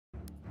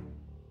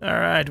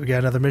Alright, we got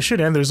another mission,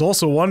 and there's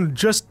also one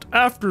just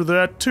after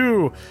that,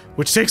 too,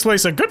 which takes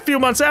place a good few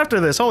months after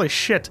this. Holy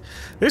shit.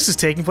 This is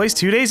taking place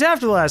 2 days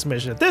after the last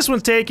mission. This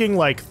one's taking,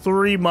 like,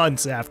 3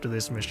 months after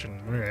this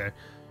mission.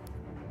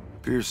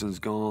 Pearson's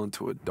gone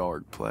to a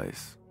dark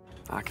place.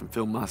 I can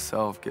feel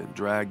myself getting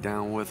dragged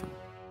down with him.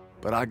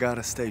 But I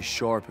gotta stay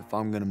sharp if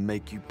I'm gonna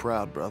make you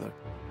proud, brother.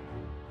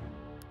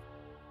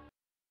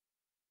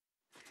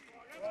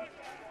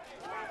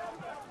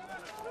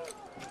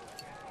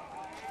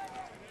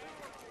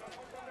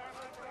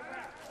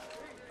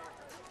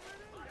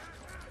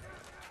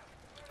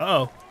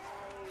 Uh-oh.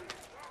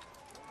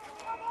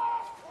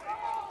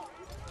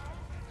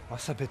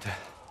 Wasser, bitte.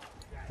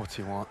 What's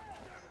he want?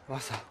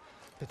 Wasser,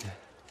 bitte.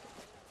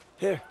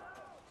 Here.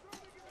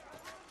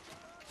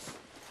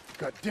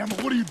 God damn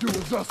it, what are you doing,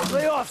 Zussman?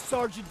 Lay off,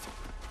 Sergeant.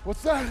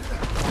 What's that?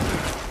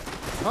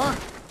 Huh?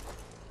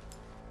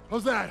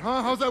 How's that,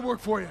 huh? How's that work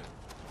for you?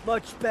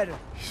 Much better.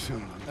 You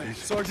son of a bitch.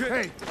 Sergeant.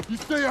 Hey, you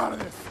stay out of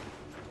this.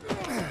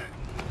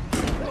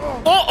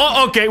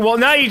 Oh, okay, well,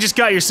 now you just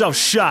got yourself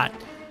shot.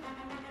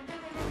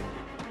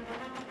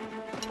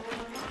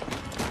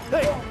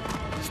 Hey,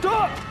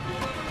 stop!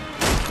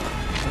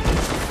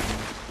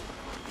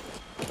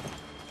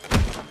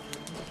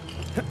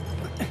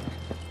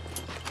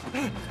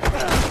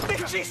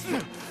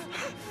 Mitchison!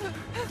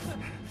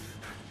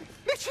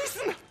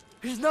 Mitchison!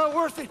 He's not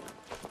worth it!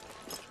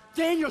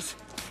 Daniels!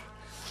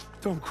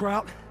 Don't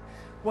crowd.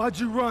 Why'd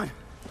you run?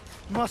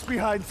 You must be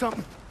hiding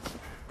something.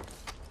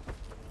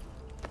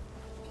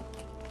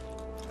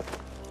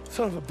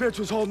 Son of a bitch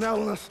was holding out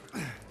on us.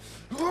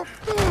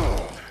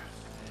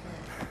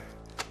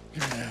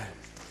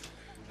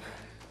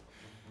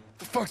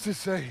 The fuck's this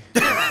say?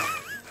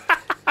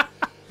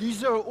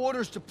 These are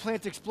orders to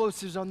plant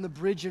explosives on the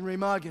bridge in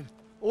Remagen.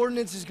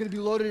 Ordnance is gonna be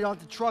loaded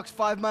onto trucks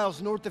 5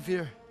 miles north of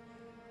here.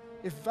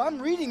 If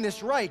I'm reading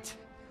this right,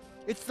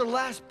 it's the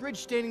last bridge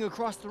standing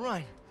across the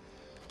Rhine.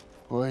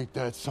 Well, ain't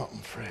that something,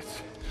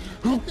 Fritz?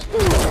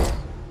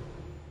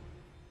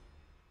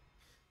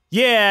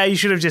 Yeah, you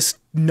should have just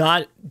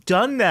not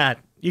done that.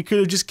 You could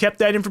have just kept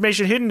that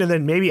information hidden and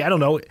then maybe, I don't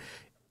know,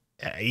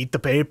 eat the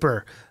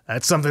paper.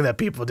 That's something that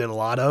people did a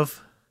lot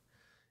of.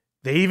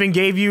 They even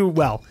gave you,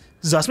 well,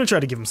 Zussman tried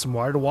to give him some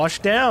water to wash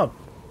down.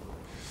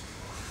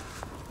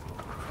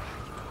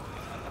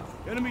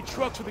 Enemy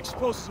trucks with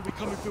explosives will be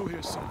coming through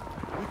here soon.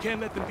 We can't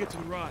let them get to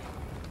the Rhine.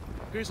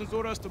 Pearson's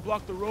ordered us to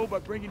block the road by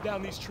bringing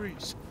down these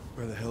trees.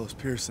 Where the hell is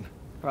Pearson?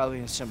 Probably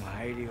in some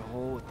hidey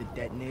hole with the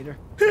detonator.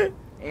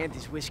 And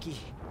his whiskey.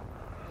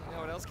 You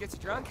know what else gets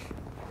drunk?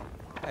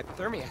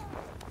 Hypothermia.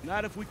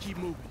 Not if we keep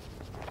moving.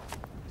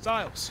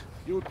 Siles,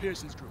 you're with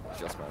Pearson's group.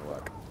 Just my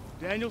luck.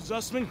 Daniel,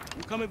 Zussman,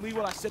 you come at me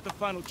while I set the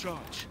final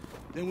charge.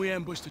 Then we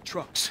ambush the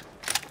trucks.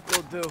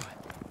 Will do.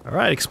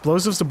 Alright,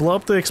 explosives to blow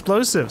up the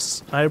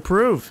explosives. I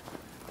approve.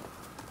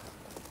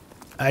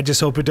 I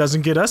just hope it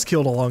doesn't get us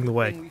killed along the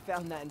way. We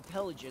found that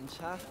intelligence,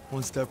 huh?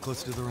 One step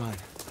closer to the Rhine.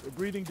 We're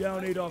breathing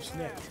down Adolf's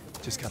neck.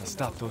 Just gotta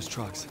stop those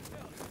trucks.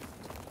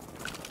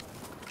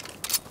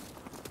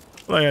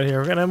 What do I got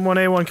here? We got an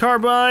M1A1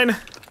 carbine.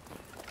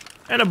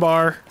 And a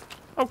bar.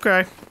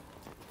 Okay.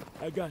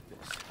 I got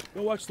this.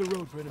 Go watch the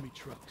road for enemy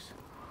trucks.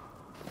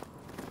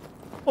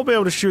 We'll be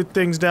able to shoot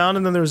things down,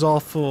 and then there's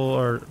awful,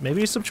 or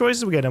maybe some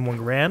choices. We got M1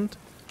 Grand.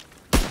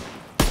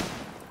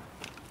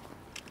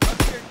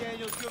 Up here,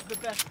 Daniels, you have the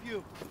best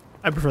view.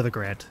 I prefer the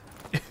Grand.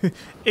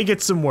 It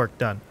gets some work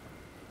done.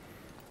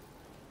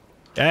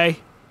 Hey,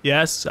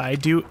 yes, I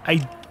do.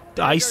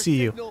 I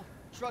see you.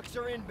 Trucks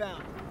are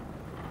inbound.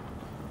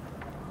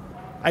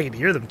 I can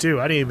hear them too.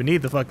 I didn't even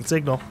need the fucking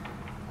signal.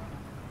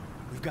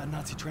 We've got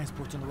Nazi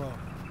transports on the road.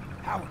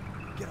 Howard,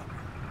 get up here.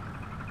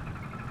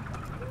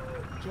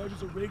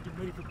 Charges are rigged and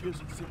ready for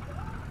Pearson's signal.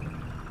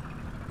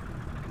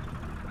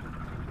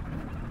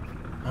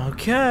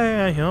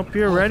 Okay, I hope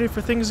you're ready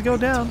for things to go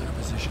down.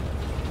 Position.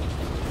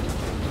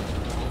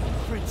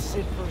 Fritz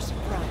sit for a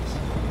surprise.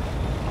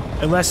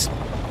 Unless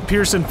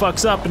Pearson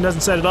fucks up and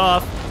doesn't set it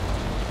off.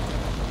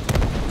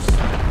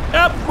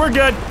 Yep, we're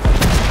good.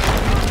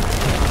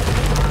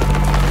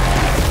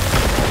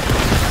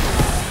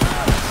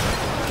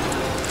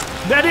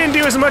 That didn't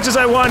do as much as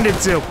I wanted it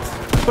to,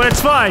 but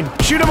it's fine.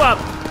 Shoot him up.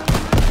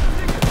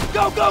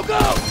 Go, go,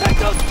 go! Take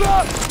those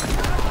trucks!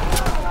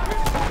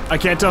 I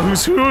can't tell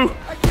who's who.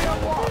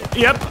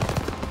 Yep.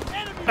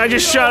 I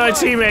just shot my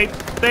teammate.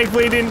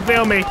 Thankfully, he didn't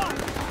fail me.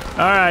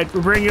 Alright,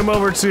 we're bringing him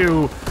over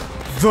to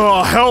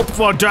the help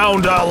for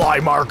downed ally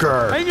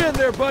marker. Hang in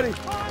there, buddy.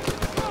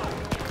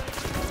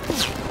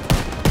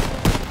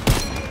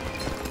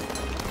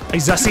 Hey,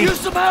 Zussi.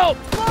 Use some help!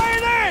 Flying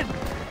in!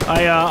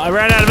 I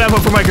ran out of ammo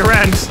for my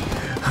Garand,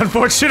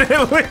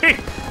 unfortunately.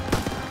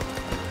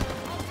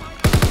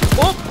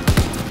 Oh!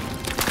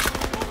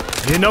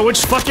 Didn't know which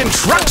fucking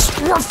trucks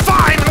were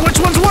fine and which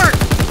ones weren't.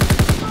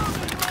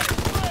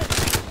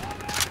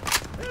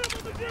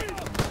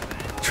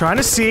 Trying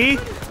to see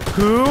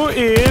who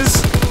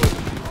is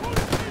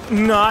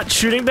not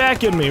shooting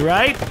back at me,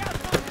 right?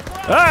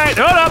 Alright,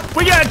 hold up,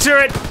 we got a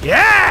turret.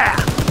 Yeah!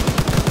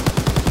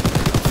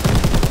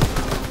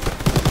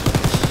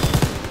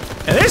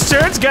 And this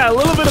turret's got a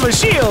little bit of a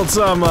shield,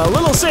 so I'm a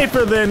little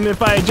safer than if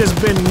I had just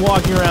been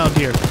walking around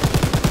here.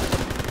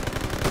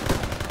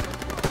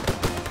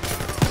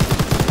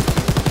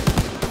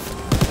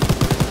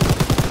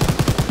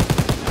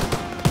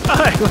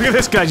 Alright, look at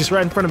this guy just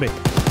right in front of me.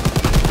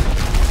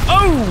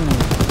 Oh!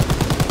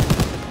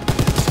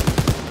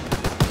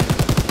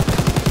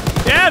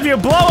 Yeah, if you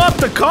blow up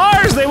the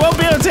cars, they won't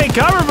be able to take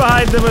cover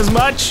behind them as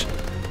much.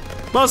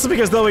 Mostly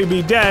because they'll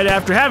be dead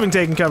after having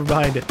taken cover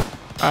behind it.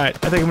 Alright,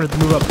 I think I'm gonna have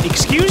to move up.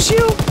 Excuse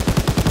you?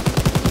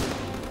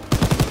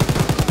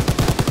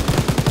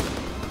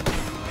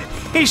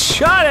 He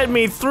shot at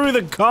me through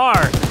the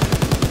car.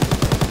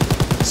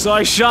 So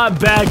I shot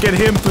back at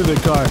him through the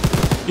car.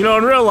 You know,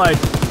 in real life,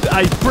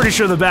 I'm pretty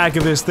sure the back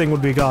of this thing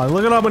would be gone.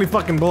 Look at how many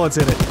fucking bullets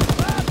hit it.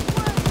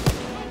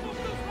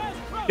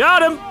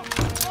 Got him!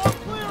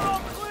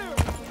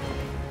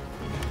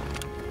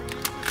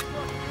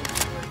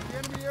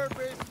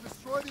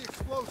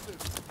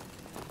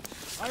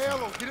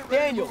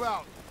 Daniel,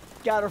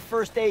 got our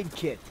first aid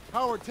kit.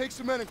 Howard, take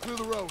some men and clear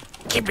the road.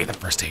 Give me the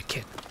first aid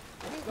kit.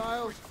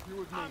 Giles, you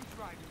with me.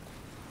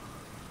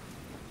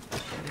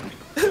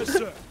 Yes,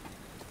 sir.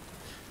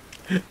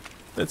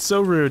 That's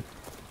so rude.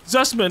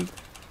 Zussman,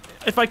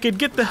 if I could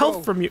get the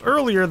help from you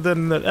earlier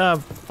than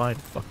the- fine,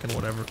 fucking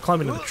whatever.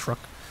 Climb into the truck.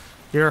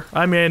 Here,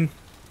 I'm in.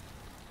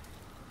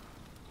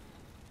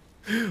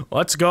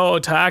 Let's go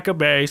attack a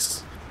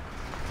base.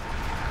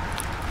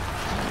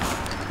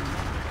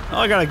 Oh,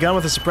 I got a gun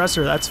with a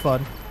suppressor, that's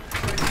fun.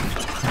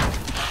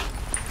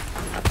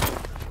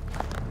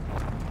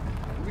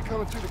 We'll be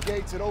coming through the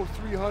gates at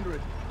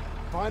 0300.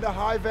 Find a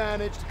high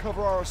vantage to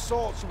cover our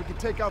assault so we can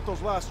take out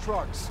those last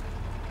trucks.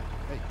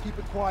 Hey, keep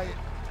it quiet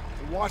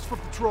and watch for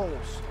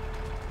patrols.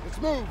 Let's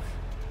move.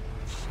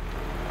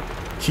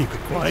 Keep it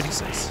quiet, he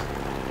says.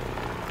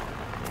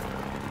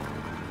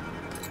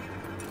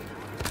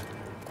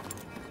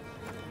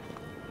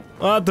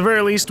 Well, at the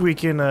very least, we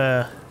can,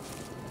 I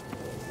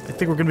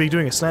think we're gonna be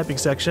doing a sniping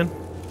section.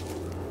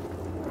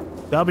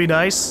 That'll be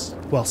nice.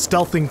 Well,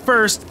 stealthing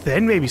first,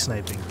 then maybe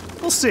sniping.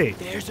 We'll see.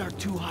 There's our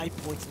two high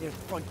points near the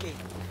front gate.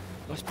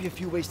 Must be a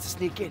few ways to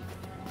sneak in.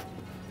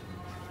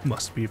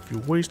 Must be a few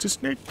ways to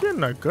sneak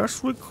in, I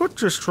guess. We could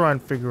just try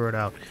and figure it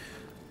out.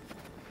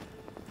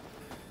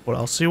 But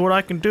I'll see what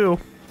I can do.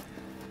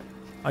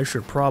 I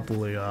should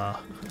probably,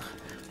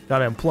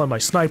 gotta employ my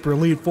sniper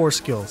elite 4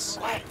 skills.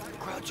 Quiet,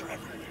 crowds are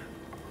everywhere.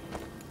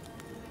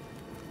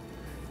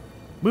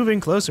 Moving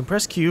close and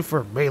press Q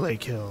for melee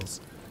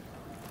kills.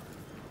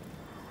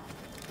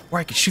 Or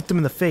I can shoot them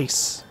in the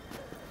face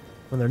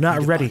when they're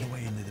not ready.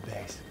 Way into the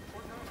base.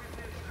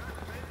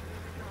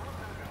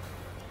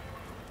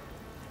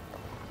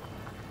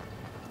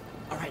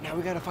 All right, now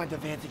we gotta find a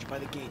vantage by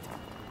the gate.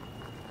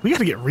 We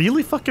gotta get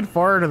really fucking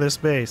far into this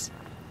base.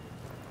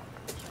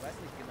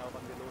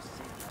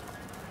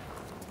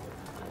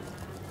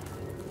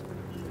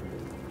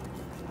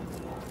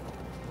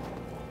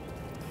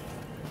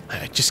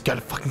 I just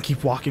gotta fucking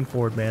keep walking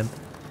forward, man.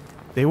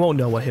 They won't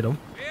know what hit them.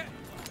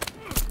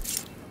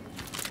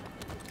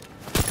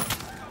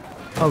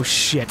 Oh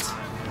shit.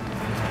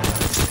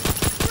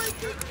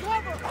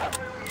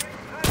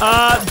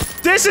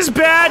 This is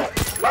bad!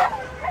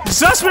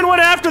 Zussman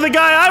went after the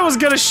guy I was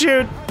gonna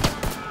shoot!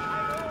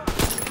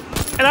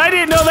 And I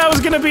didn't know that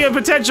was gonna be a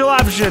potential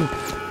option.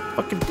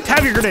 Fucking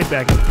have your grenade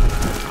back.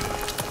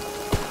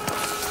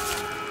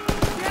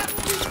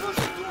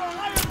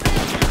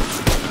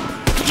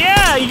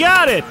 Yeah, you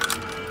got it!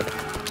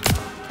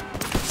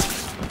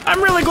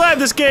 I'm really glad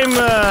this game,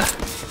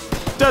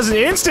 doesn't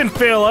instant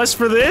fail us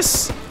for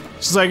this.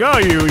 She's like, oh,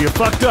 you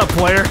fucked up,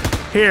 player.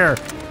 Here,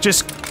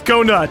 just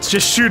go nuts.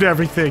 Just shoot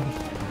everything.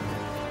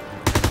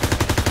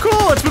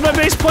 Cool, it's been my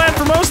base plan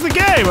for most of the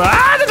game.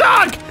 Ah, the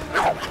dog!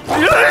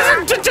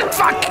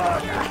 Fuck!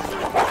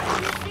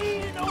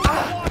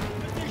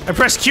 I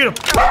pressed Q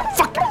to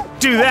fuck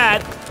do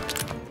that.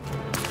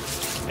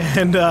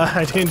 And,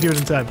 I didn't do it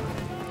in time.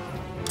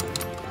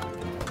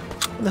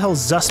 Where the hell is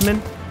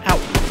Zussman? Ow.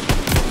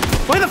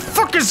 Why the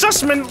fuck is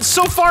Zussman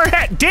so far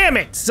ahead? Damn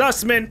it,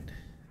 Zussman!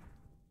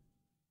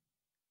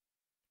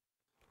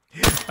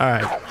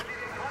 Alright.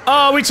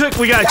 Oh, we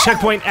got a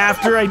checkpoint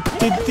after I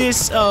did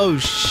this? Oh,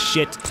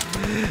 shit.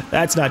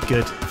 That's not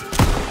good.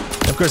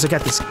 Of course, I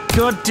got this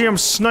goddamn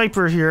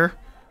sniper here.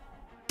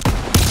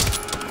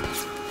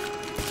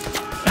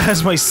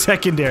 As my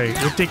secondary.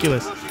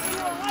 Ridiculous.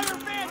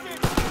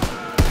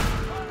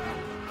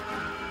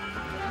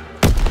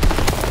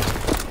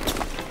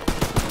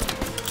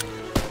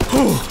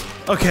 Whew.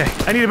 Okay,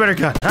 I need a better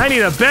gun. I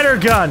need a better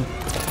gun!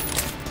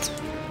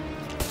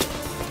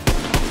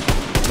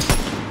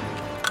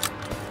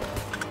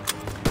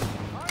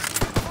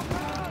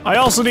 I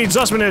also need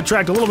Zussman to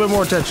attract a little bit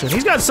more attention.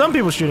 He's got some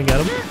people shooting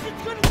at him.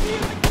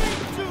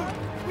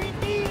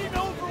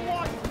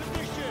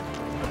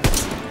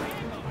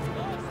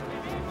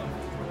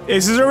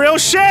 This is a real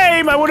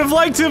shame! I would have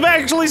liked to have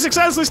actually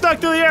successfully stuck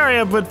to the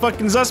area, but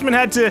fucking Zussman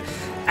had to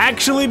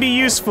actually be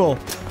useful.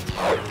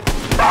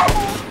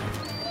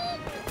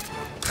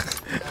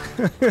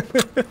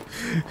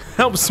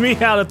 Helps me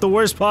out at the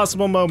worst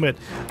possible moment.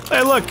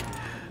 Hey, look!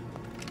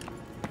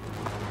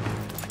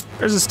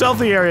 There's a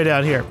stealthy area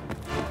down here.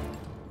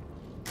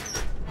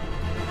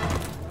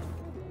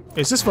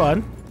 Is this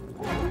fun?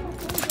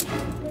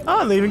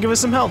 Oh, they even give us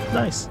some health.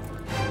 Nice.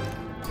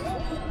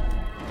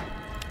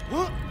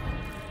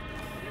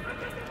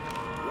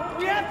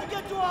 We have to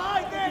get to a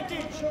high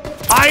vantage.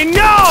 I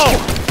know!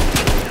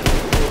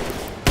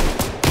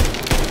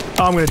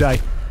 Oh, I'm gonna die.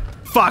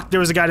 Fuck, there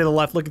was a guy to the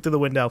left looking through the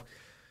window.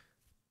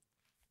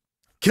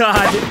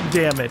 God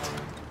damn it.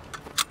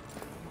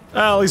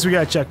 Oh, at least we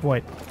got a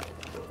checkpoint.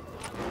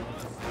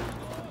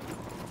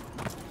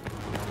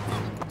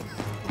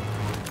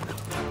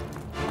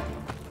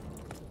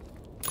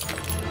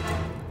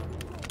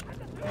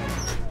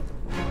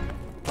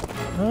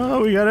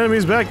 Oh, we got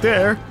enemies back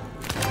there.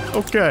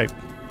 Okay.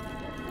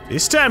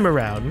 This time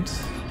around,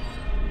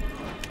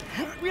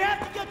 We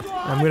have to get to a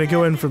high I'm gonna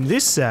go in from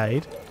this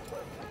side.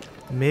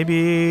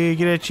 Maybe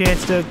get a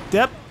chance to...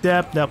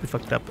 Nope, we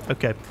fucked it up.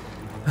 Okay.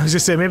 I was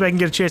just saying, maybe I can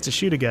get a chance to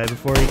shoot a guy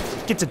before he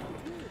gets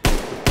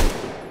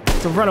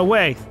to run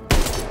away.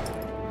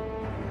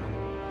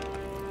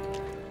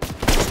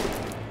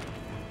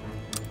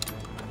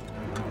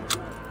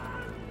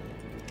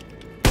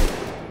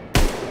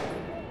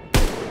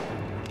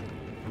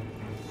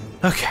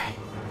 Okay.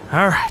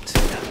 Alright.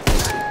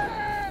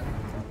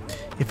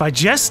 If I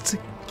just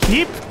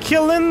keep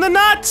killing the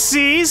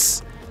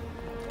Nazis,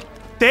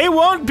 they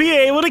won't be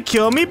able to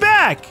kill me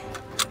back.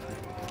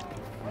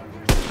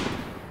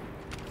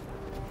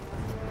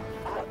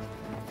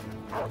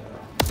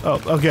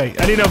 Oh, okay.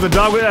 I didn't know if the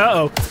dog would.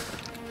 Uh-oh.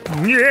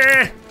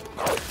 Yeah.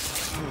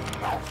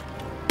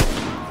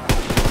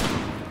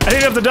 I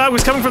didn't know if the dog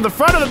was coming from the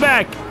front or the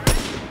back.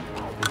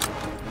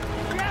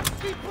 We have to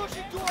keep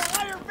pushing to a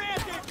higher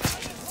vantage.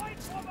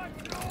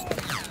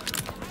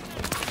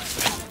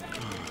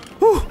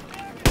 Whew.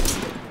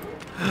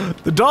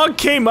 The dog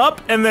came up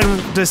and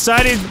then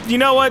decided, you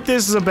know what,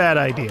 this is a bad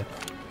idea.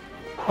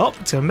 Oh,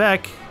 it's coming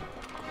back.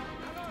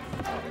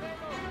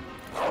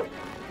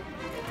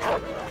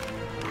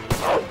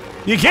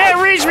 You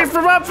can't reach me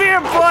from up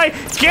here, boy!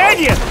 Can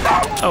you?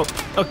 Oh,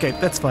 okay,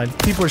 that's fine.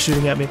 People are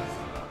shooting at me.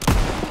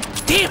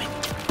 Damn it!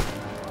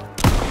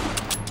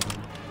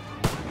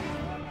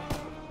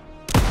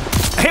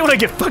 I hate when I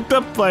get fucked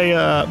up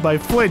by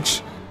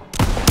flinch.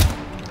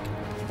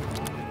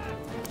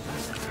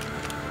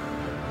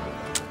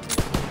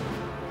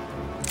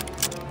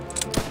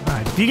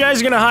 Alright, if you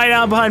guys are gonna hide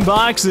out behind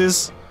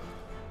boxes,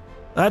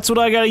 that's what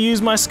I gotta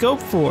use my scope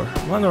for.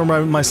 Well, no,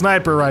 my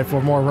sniper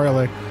rifle, more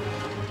really.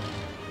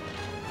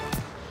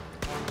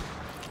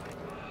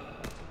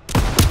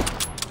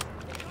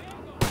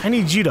 I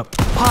need you to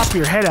pop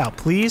your head out,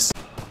 please.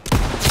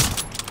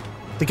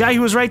 The guy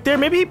who was right there,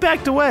 maybe he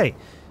backed away.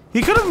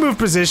 He could have moved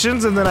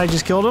positions and then I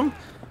just killed him.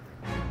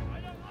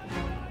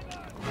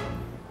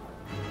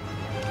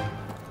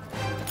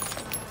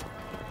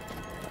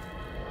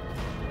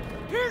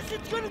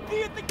 Pearson's gonna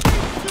be at the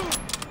gate soon.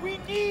 We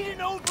need an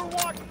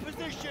overwatch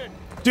position.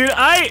 Dude,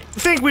 I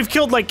think we've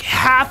killed like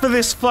half of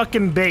this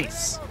fucking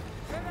base.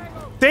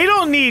 They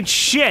don't need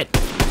shit.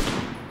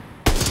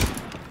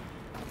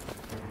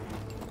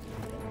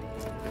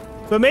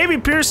 But maybe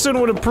Pearson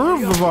would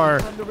approve of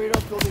our...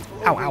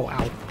 Ow, ow,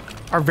 ow.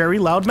 Our very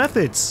loud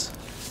methods.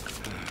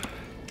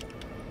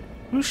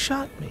 Who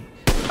shot me?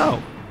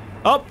 Oh.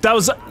 Oh, that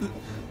was...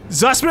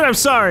 Zussman, I'm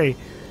sorry.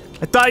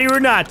 I thought you were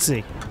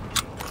Nazi.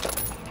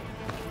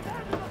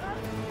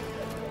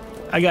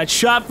 I got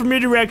shot from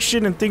your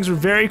direction and things were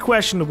very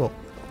questionable.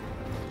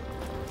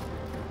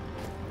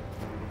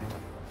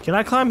 Can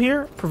I climb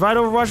here? Provide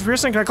overwatch for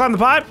Pearson? Can I climb the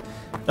pipe?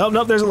 Oh,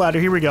 nope, there's a ladder.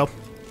 Here we go.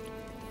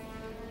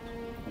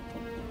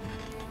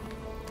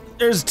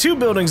 There's 2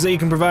 buildings that you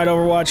can provide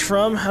overwatch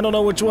from. I don't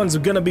know which one's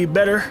gonna be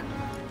better.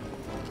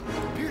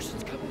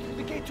 Pearson's coming through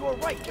the gate to our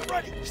right. Get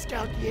ready.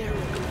 Scout the area.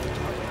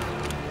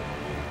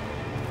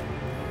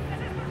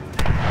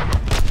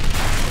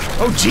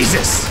 Oh,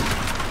 Jesus!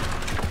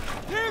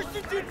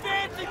 Pearson's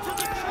advancing to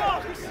the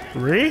trucks.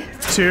 3,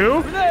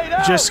 2,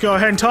 just go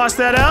ahead and toss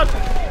that out.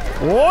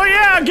 Oh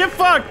yeah, get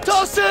fucked!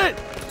 Toss it.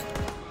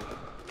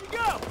 You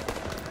go.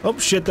 Oh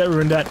shit, that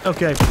ruined that.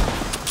 Okay.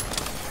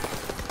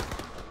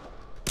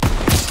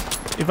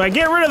 If I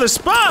get rid of the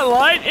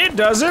spotlight, it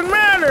doesn't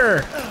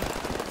matter.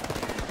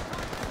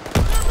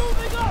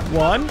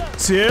 1,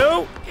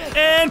 2,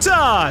 and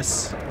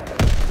toss.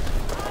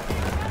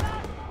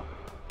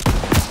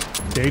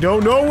 They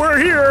don't know we're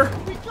here.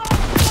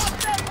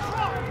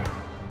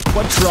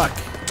 What truck?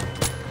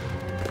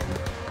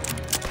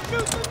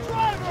 Shoot the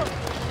driver.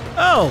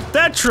 Oh,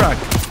 that truck.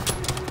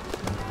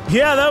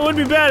 Yeah, that would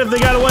be bad if they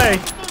got away.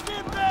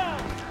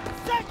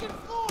 Second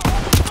floor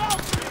on the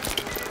balcony.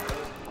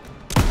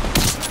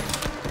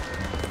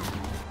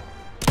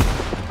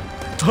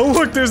 Oh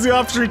look, there's the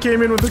officer who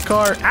came in with the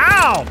car.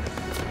 Ow!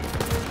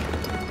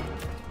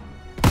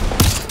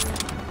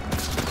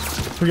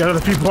 We got other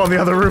people on the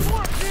other roof.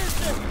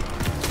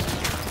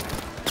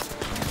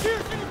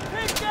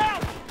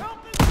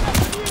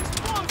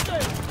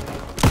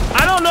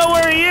 don't know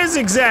where he is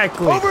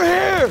exactly. Over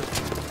here!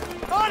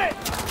 On it!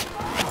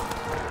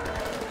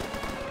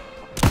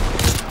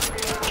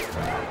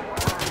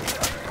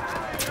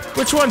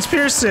 Which one's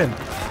Pearson?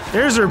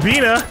 There's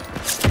Urbina.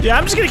 Yeah,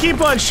 I'm just gonna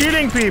keep on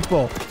shooting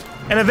people.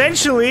 And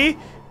eventually,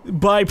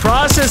 by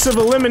process of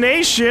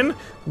elimination,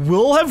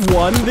 we'll have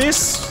won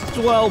this,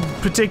 well,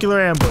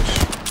 particular ambush.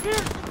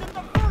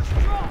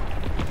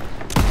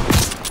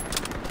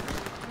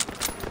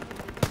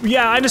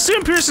 Yeah, I'd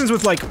assume Pearson's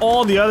with, like,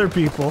 all the other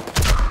people.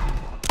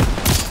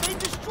 They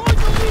destroyed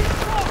the lead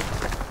truck!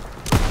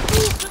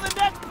 Move to the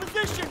next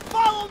position!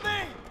 Follow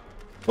me!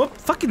 What?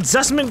 Fucking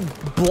Zussman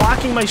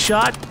blocking my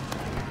shot?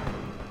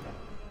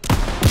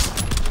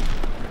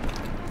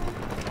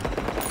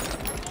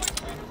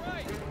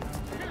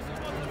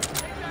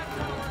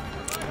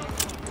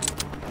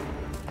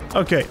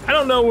 Okay, I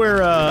don't know where,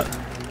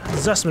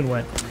 Zussman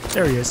went.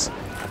 There he is.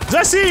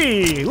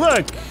 Zussie!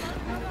 Look!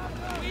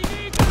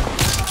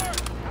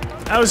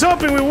 I was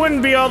hoping we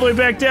wouldn't be all the way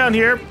back down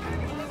here.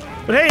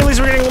 But hey, at least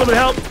we're getting a little bit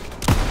of help.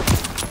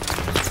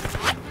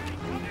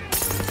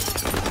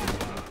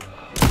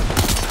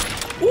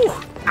 Ooh!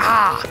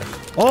 Ah!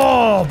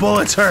 Oh,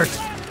 bullets hurt.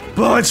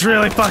 Bullets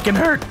really fucking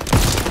hurt.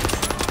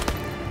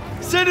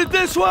 Send it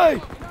this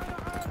way!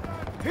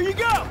 Here you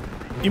go!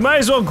 You might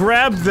as well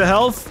grab the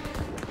health,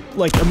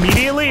 like,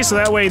 immediately, so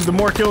that way the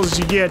more kills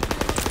you get,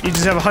 you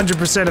just have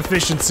 100%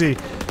 efficiency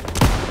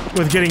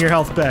with getting your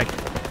health back.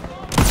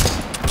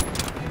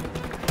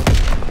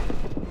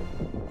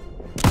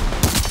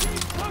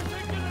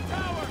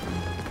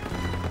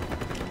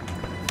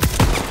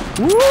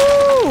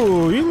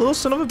 Woo! You little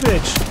son of a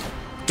bitch.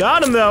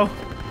 Got him, though.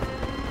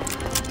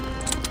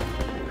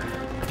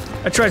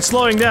 I tried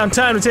slowing down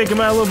time to take him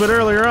out a little bit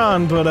earlier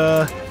on,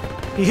 but,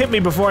 he hit me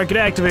before I could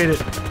activate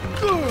it.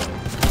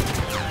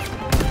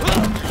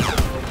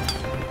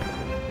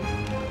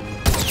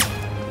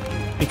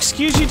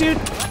 Excuse you, dude?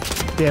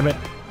 Damn it.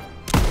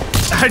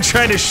 I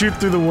tried to shoot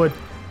through the wood.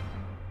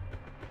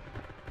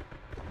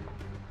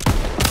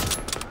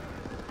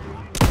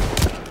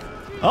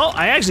 Oh,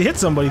 I actually hit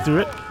somebody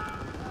through it.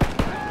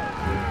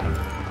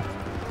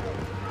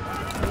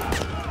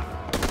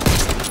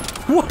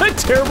 What a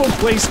terrible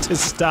place to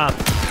stop.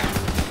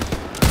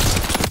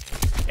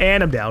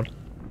 And I'm down.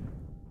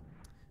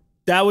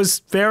 That was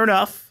fair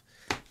enough.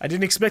 I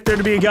didn't expect there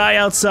to be a guy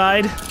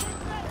outside.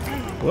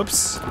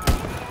 Whoops.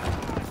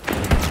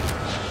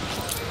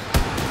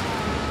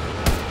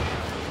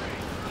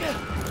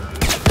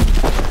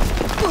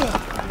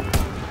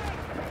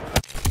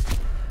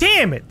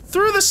 Damn it!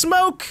 Through the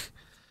smoke!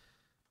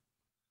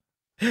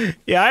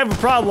 Yeah, I have a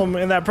problem,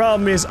 and that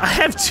problem is I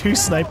have 2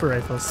 sniper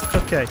rifles.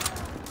 Okay.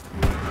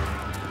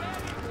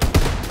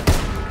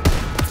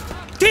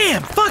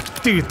 Damn!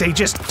 Fuck, dude! They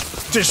just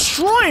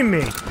destroy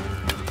me!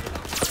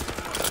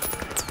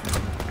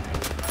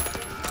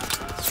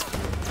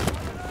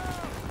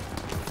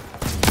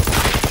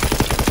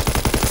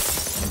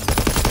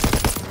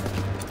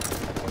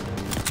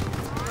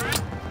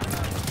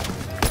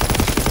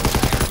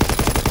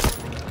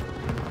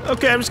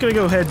 Okay, I'm just gonna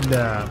go ahead and,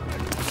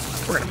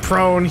 we're gonna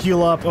prone,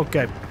 heal up,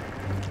 okay.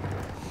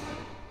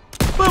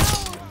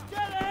 Boop.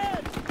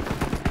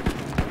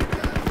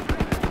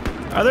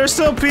 Are there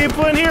still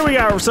people in here? We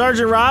got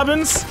Sergeant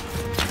Robbins.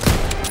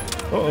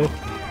 Uh-oh.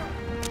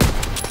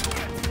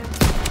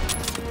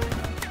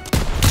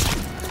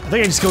 I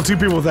think I just killed 2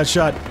 people with that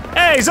shot.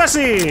 Hey,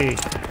 Zussie!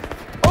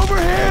 Over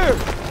here!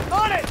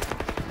 On it!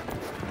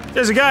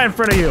 There's a guy in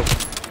front of you.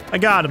 I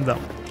got him, though.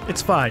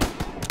 It's fine.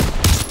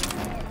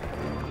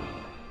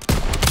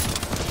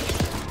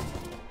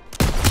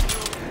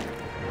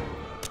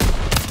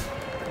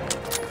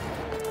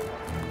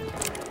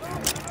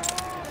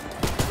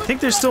 I think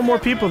there's still more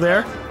people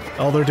there.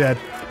 Oh, they're dead.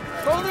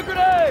 Throw the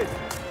grenade!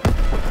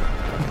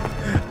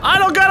 I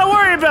don't gotta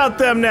worry about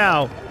them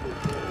now!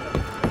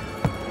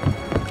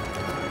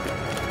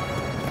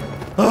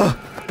 Ugh.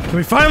 Can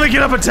we finally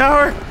get up a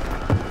tower?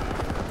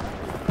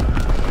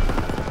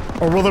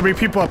 Or will there be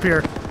people up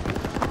here?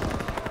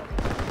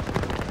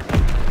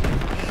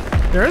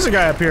 There is a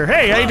guy up here.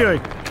 Hey, how you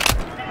doing?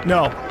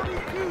 No.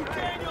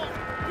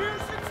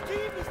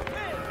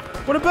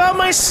 What about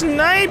my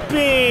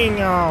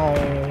sniping?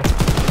 Oh.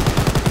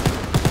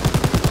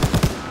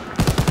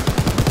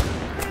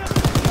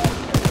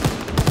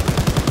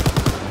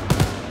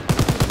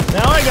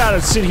 Now I gotta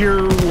sit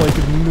here like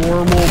a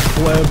normal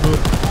pleb,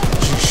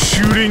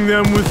 shooting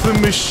them with the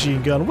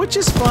machine gun, which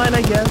is fine,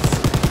 I guess.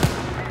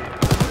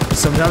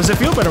 Sometimes I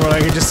feel better when I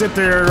can just sit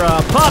there,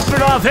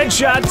 popping off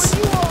headshots.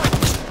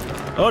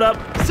 Hold up.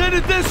 Send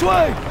it this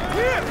way!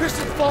 Here!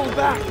 Pearson's falling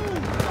back!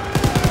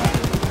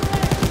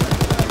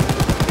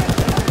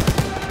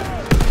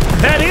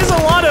 That is a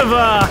lot of,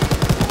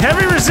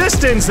 heavy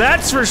resistance,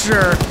 that's for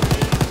sure.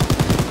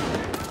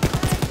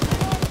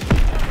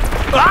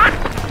 Ah!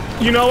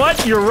 You know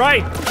what? You're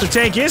right. The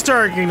tank is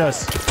targeting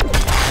us.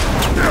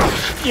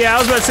 Yeah, I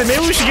was about to say,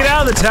 maybe we should get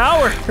out of the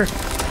tower.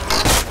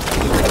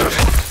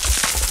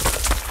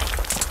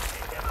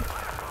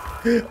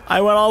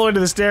 I went all the way to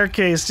the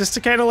staircase just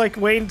to kind of like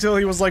wait until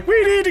he was like,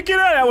 "We need to get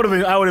out." I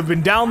would have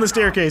been down the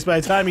staircase by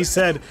the time he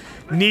said,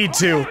 "Need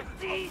to."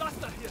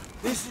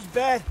 This is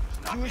bad.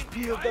 Jewish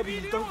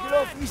POWs don't get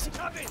off easy.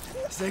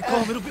 Stay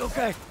calm, it'll be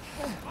okay.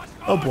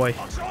 Oh boy.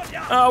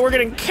 Oh, we're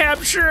getting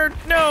captured.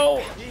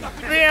 No,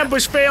 the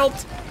ambush failed.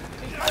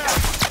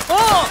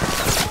 Oh,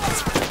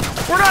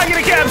 we're not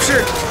getting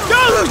captured.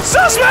 No,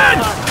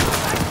 Sussman!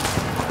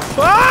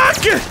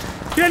 Fuck!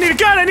 Yeah, I need a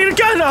gun. I need a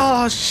gun.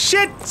 Oh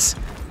shit!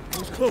 That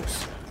was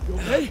close. You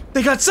okay?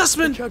 They got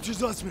Sussman. Capture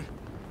Sussman.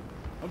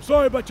 I'm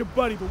sorry about your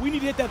buddy, but we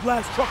need to hit that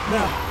last truck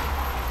now.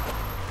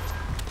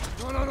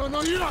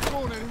 No, you're not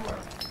going anywhere.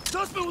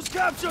 Sussman was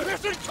captured!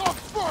 Mission comes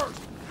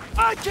first!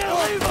 I can't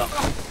leave him!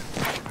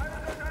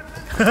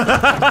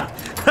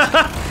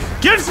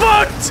 Get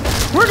fucked!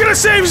 We're gonna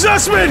save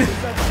Sussman!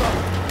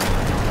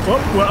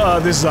 Oh,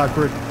 well, this is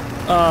awkward.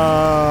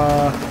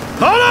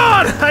 Hold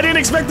on! I didn't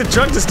expect the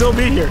truck to still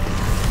be here.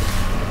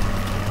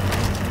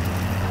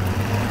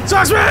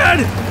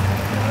 Sussman!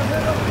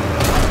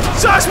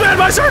 Sussman,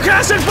 my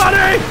sarcastic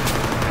buddy!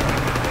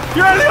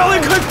 You're the only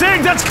good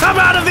thing that's come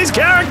out of these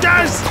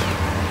characters!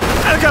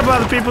 And a couple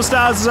other people's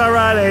styles is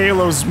alright,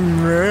 Halo's.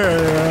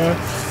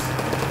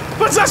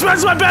 But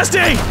Sussman's my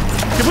bestie!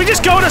 Can we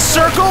just go in a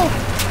circle?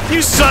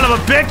 You son of a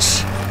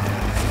bitch!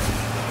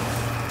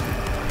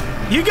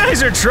 You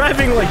guys are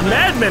driving like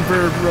madmen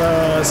for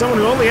someone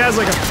who only has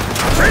like a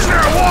prisoner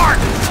of war!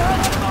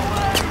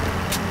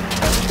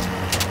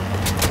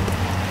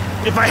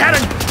 If I had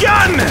a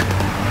gun,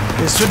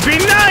 this would be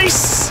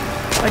nice!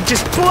 I'd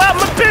just pull out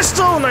my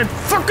pistol and I'd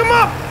fuck them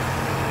up!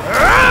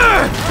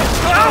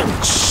 Oh,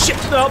 shit!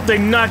 Oh, they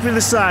knocked me to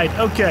the side.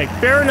 Okay,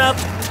 fair enough.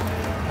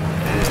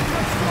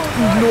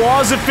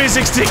 Laws of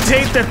physics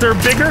dictate that their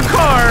bigger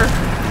car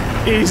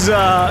is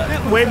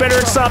way better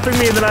at stopping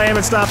me than I am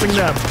at stopping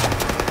them.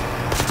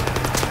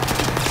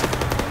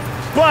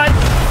 But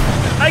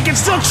I can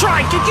still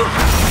try. Can you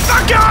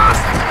fuck off?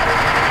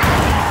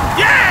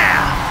 Yeah!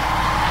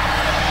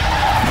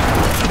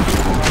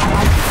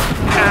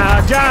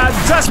 Ah, God,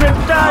 Sussman,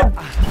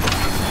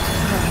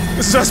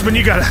 Sussman,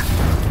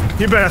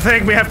 you better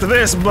thank me after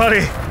this,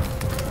 buddy.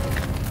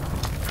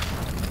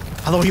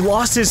 Although he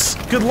lost his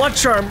good luck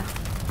charm,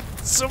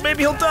 so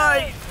maybe he'll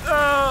die.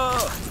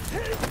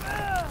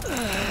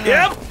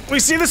 Yep, we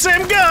see the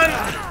same gun.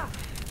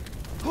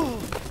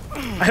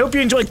 I hope you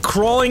enjoyed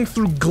crawling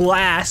through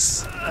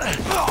glass.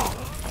 Oh,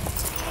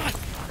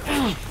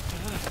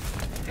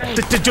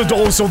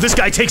 so this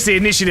guy takes the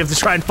initiative to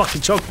try and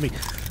fucking choke me.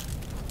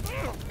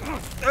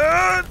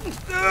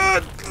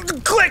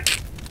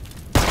 Click!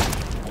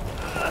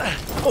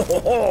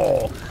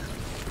 Oh.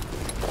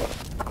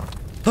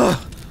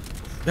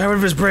 Got rid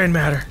of his brain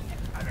matter.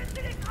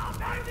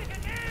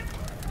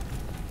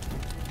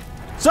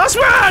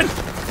 Sussman!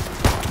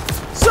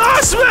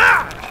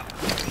 Sussman!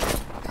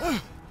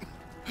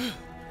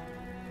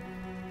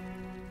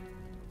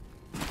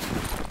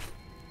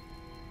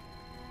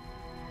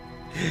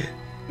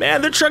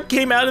 Man, the truck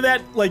came out of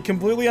that like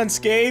completely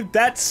unscathed.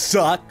 That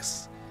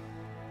sucks.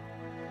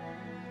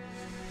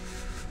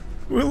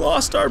 We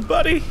lost our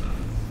buddy.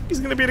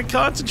 He's gonna be in a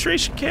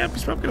concentration camp.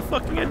 He's probably gonna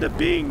fucking end up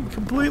being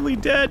completely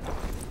dead.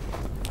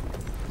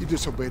 You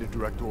disobeyed a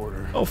direct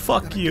order. Oh,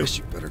 fuck you. I guess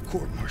you better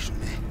court-martial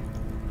me.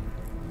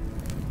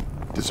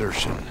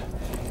 Desertion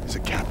is a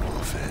capital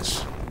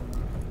offense.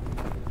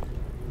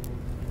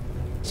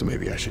 So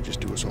maybe I should just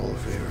do us all a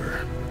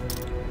favor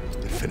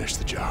and finish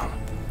the job.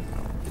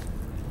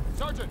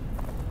 Sergeant!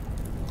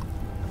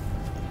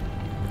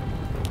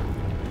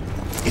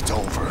 It's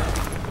over.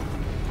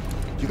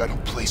 You got no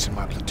place in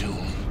my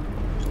platoon.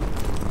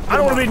 I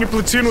don't want to be in your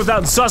platoon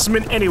without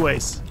Sussman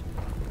anyways.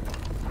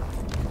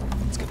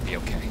 It's gonna be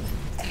okay.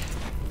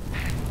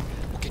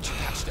 We'll get you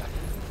patched up.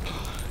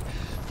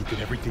 You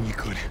did everything you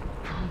could.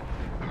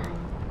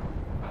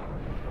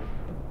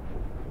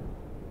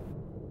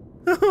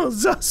 Oh,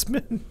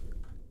 Sussman.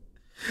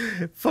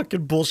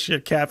 Fucking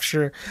bullshit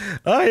capture.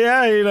 Oh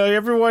yeah, you know,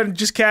 everyone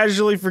just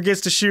casually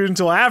forgets to shoot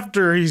until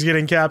after he's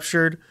getting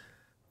captured.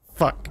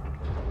 Fuck.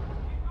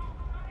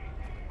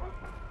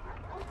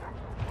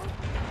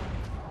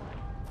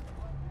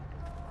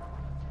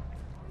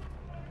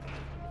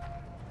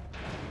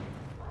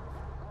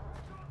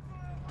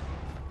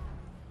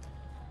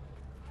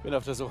 Ich bin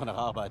auf der Suche nach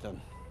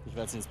Arbeitern. Ich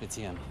werde sie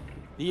inspizieren.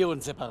 Hier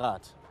und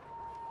separat.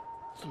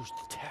 Lose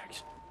the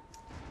tags.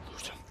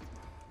 Lose them.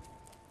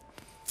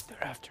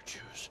 They're after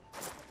Jews.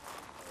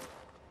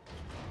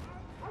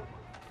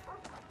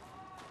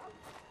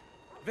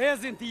 Wer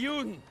sind die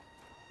Juden?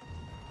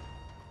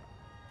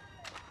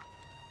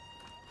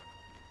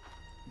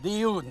 Die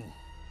Juden.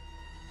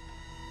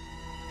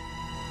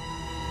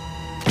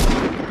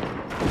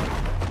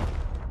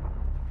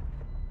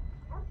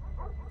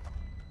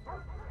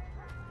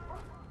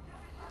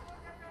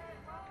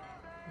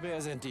 Wer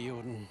sind die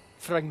Juden?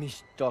 Frag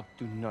mich doch,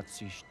 du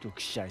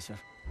Nazi-Stück Scheiße.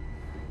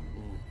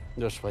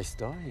 Du sprichst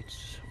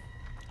Deutsch.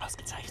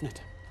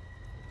 Ausgezeichnet.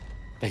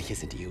 Welche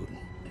sind die Juden?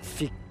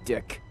 Fick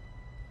Dick.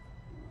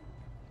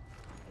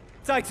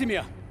 Zeig sie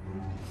mir!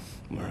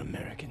 We're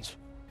Americans,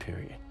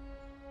 period.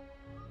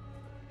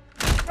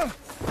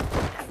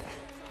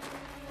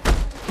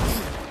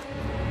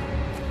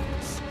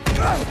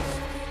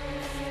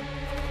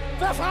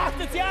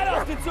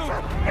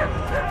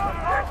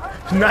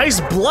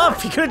 Nice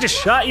bluff. He could have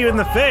just shot you in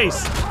the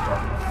face.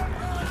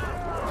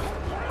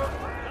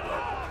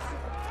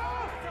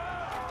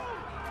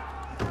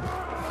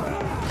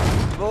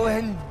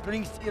 Wohin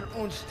bringt ihr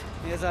uns?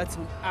 Ihr seid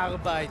zum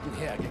Arbeiten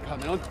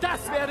hergekommen und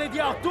das werdet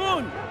ihr auch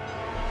tun!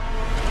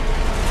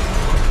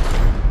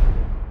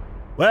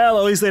 Well,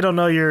 at least they don't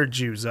know you're a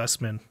Jew,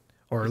 Zussman.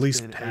 Or at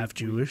least It's been half 8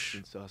 Jewish.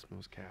 weeks since Zussman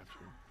was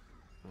captured.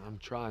 I'm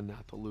trying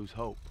not to lose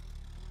hope.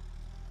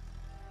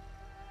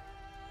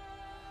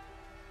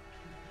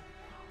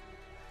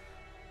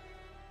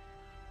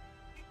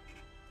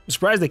 I'm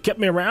surprised they kept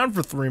me around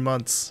for 3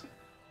 months.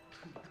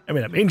 I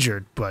mean, I'm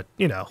injured, but,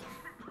 you know.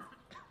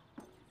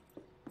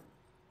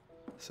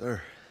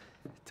 Sir,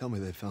 tell me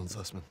they found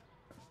Zussman.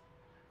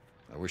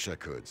 I wish I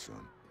could, son.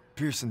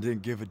 Pearson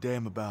didn't give a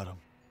damn about him.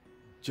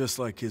 Just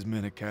like his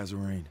men at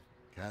Kasserine.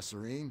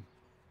 Kasserine?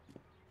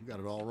 You got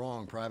it all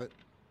wrong, Private.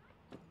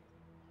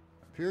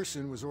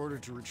 Pearson was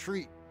ordered to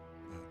retreat,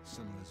 but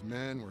some of his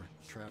men were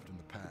trapped in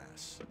the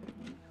pass.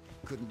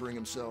 Couldn't bring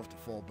himself to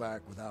fall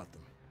back without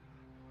them.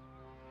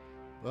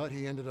 But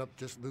he ended up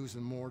just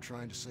losing more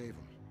trying to save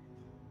them.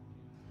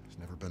 It's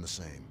never been the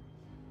same.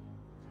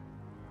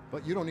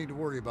 But you don't need to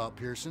worry about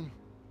Pearson.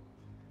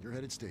 You're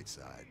headed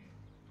stateside.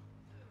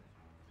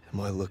 Am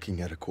I looking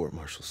at a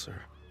court-martial, sir?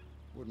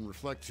 Wouldn't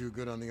reflect too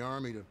good on the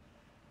Army to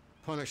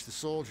punish the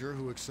soldier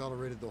who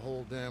accelerated the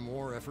whole damn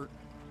war effort.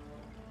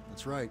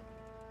 That's right.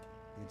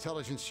 The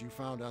intelligence you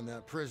found on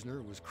that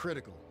prisoner was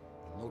critical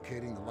in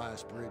locating the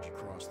last bridge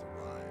across the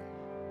Rhine.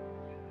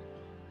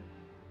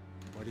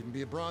 Might even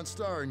be a Bronze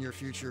Star in your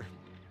future.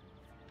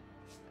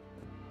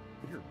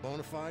 You're a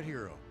bona fide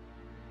hero.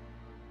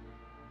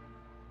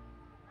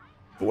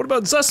 But what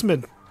about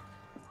Zussman?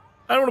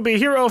 I don't want to be a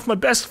hero if my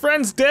best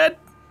friend's dead.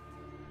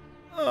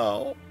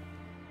 Oh.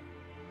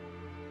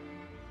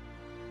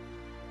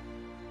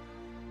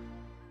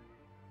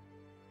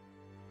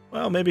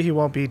 Well, maybe he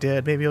won't be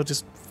dead. Maybe he'll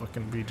just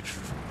fucking be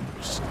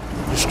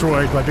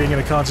destroyed by being in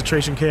a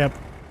concentration camp.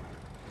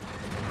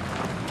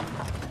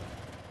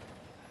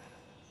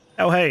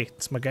 Oh, hey,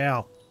 it's my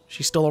gal.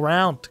 She's still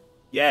around.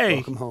 Yay!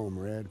 Welcome home,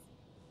 Red.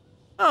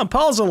 Oh,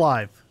 Paul's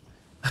alive.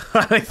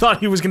 I thought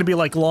he was gonna be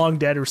like long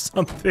dead or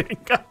something.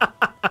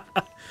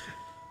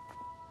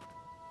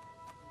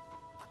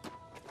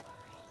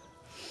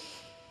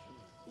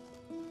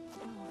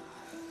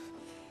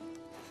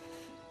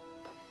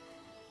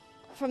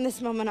 From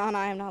this moment on,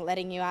 I am not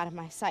letting you out of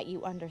my sight.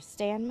 You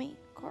understand me,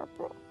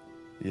 Corporal?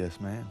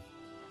 Yes, ma'am.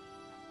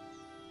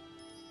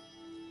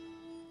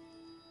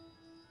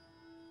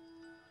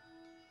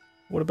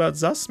 What about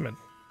Zussman?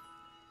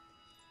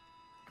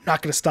 I'm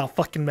not gonna stop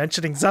fucking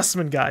mentioning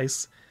Zussman,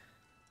 guys.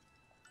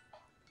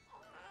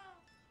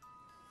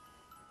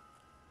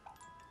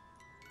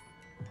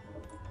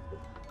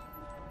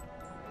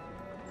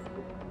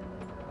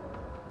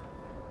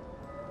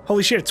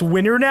 Holy shit, it's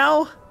winter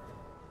now?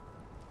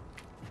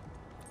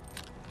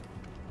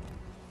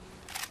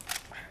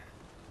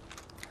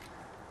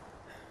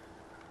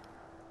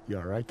 You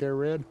all right there,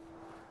 Red?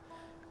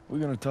 We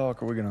gonna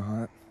talk or we gonna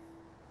hunt?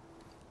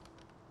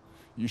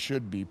 You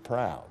should be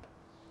proud.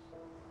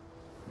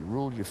 You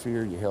ruled your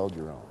fear, you held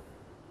your own.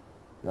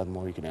 Nothing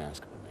more you can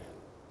ask of a man.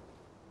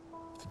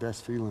 It's the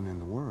best feeling in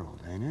the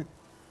world, ain't it?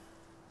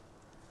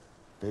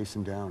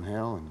 Facing down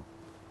hell and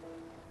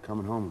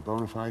coming home a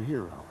bona fide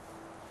hero.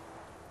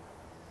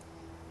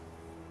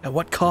 At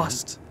what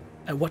cost?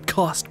 At what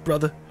cost,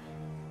 brother?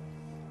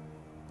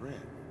 Red.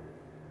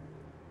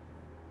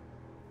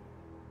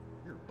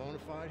 You're a bona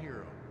fide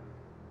hero.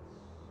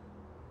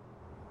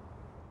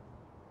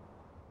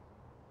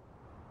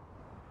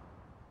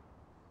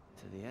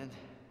 To the end.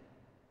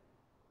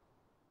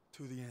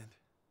 To the end.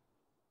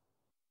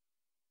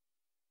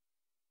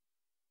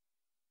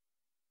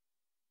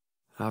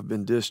 I've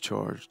been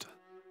discharged.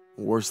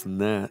 Worse than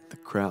that, the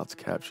Krauts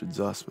captured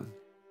Zussman.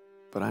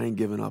 But I ain't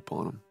giving up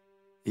on him,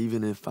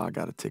 even if I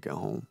got a ticket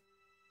home.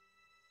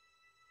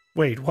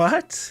 Wait,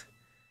 what?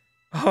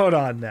 Hold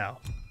on now.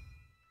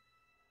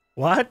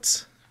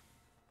 What?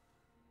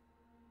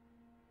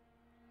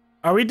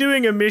 Are we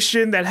doing a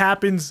mission that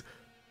happens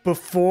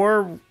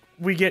before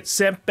we get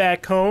sent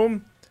back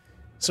home?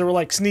 So we're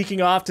like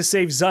sneaking off to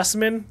save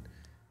Zussman?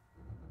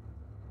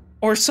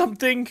 Or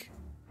something?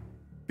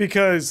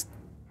 Because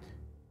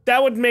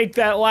that would make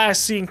that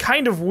last scene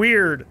kind of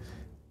weird.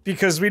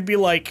 Because we'd be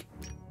like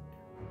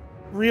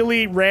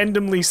really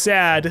randomly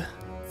sad.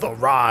 The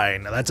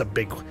Rhine. That's a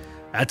big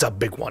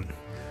one.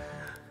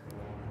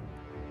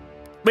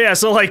 But yeah,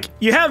 so like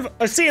you have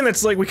a scene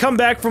that's like we come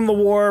back from the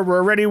war, we're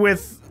already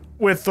with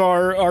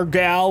our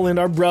gal and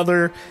our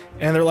brother,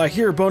 and they're like,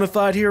 here, bona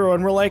fide hero,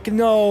 and we're like,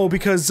 no,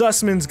 because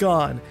Zussman's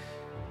gone.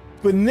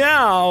 But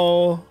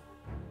now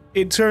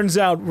it turns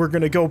out we're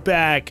gonna go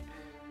back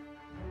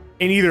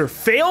and either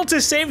fail to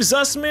save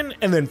Zussman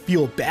and then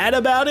feel bad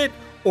about it,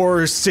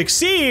 or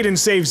succeed and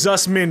save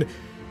Zussman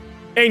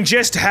and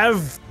just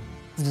have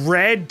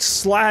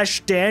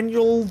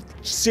Red/Daniel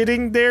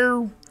sitting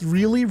there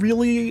really,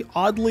 really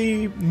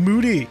oddly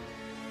moody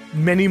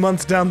many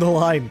months down the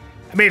line.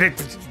 I mean,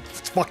 it's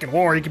fucking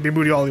war. He can be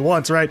moody all he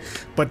wants, right?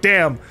 But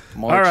damn.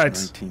 March all right.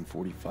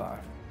 1945.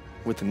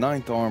 With the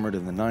 9th Armored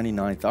and the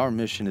 99th, our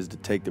mission is to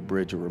take the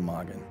bridge of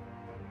Remagen.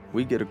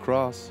 We get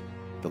across,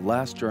 the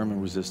last German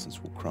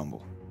resistance will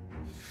crumble.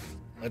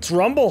 Let's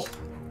rumble.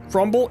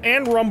 Crumble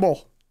and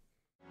rumble.